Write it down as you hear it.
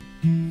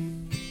In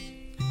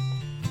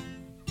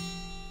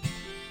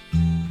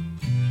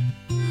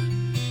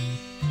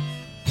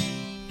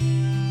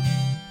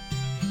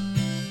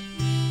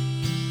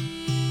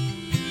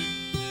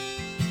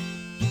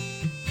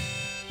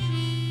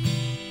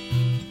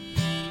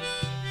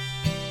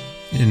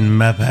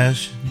my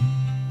passion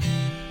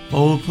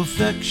for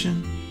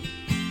perfection,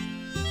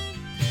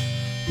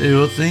 there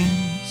are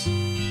things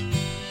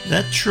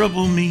that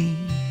trouble me.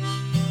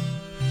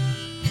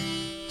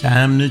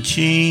 Time to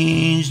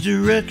change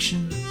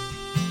direction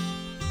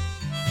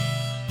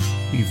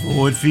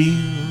before it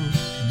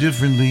feels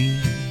differently.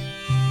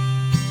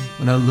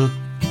 When I look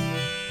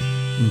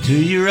into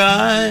your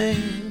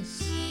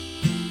eyes,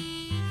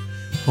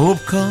 hope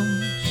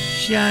comes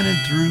shining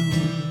through.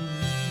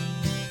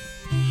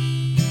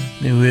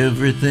 Now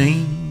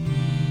everything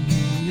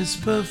is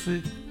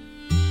perfect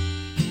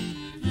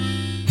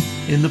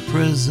in the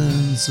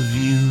presence of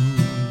you.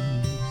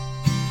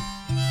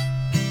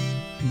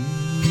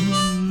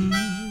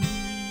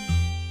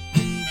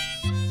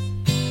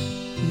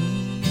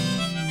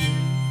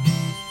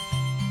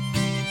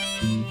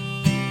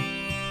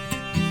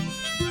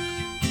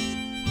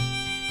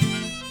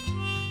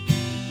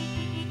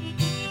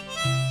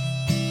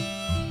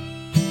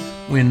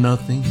 When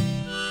nothing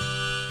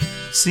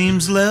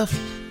seems left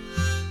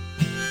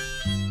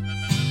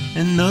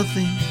and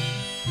nothing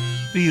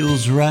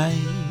feels right,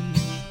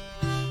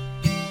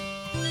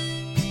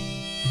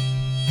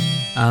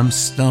 I'm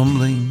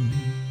stumbling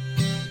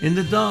in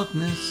the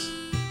darkness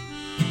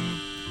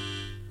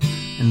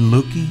and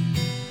looking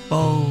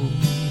for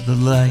the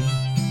light.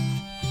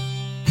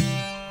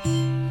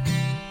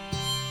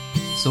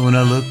 So when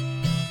I look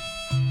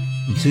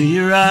into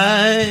your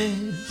eyes,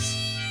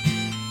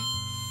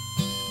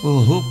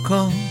 well, hope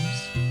comes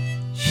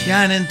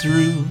shining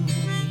through,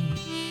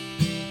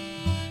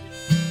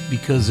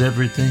 because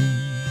everything,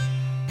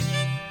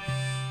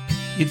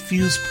 it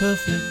feels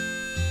perfect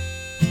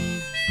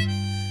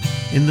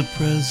in the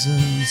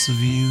presence of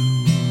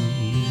you.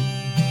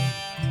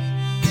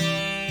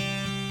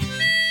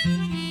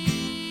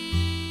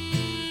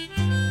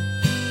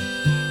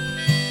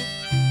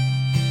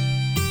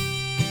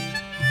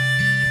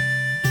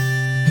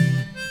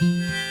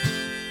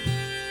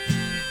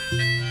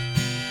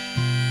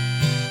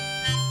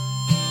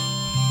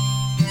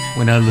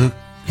 When I look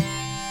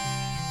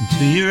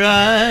into your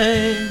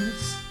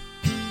eyes,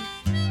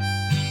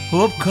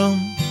 hope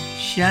comes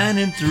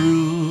shining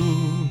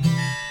through.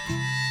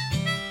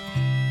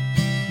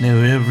 Now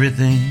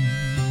everything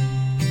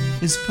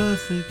is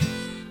perfect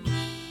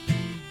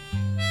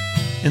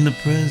in the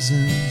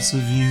presence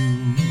of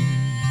you.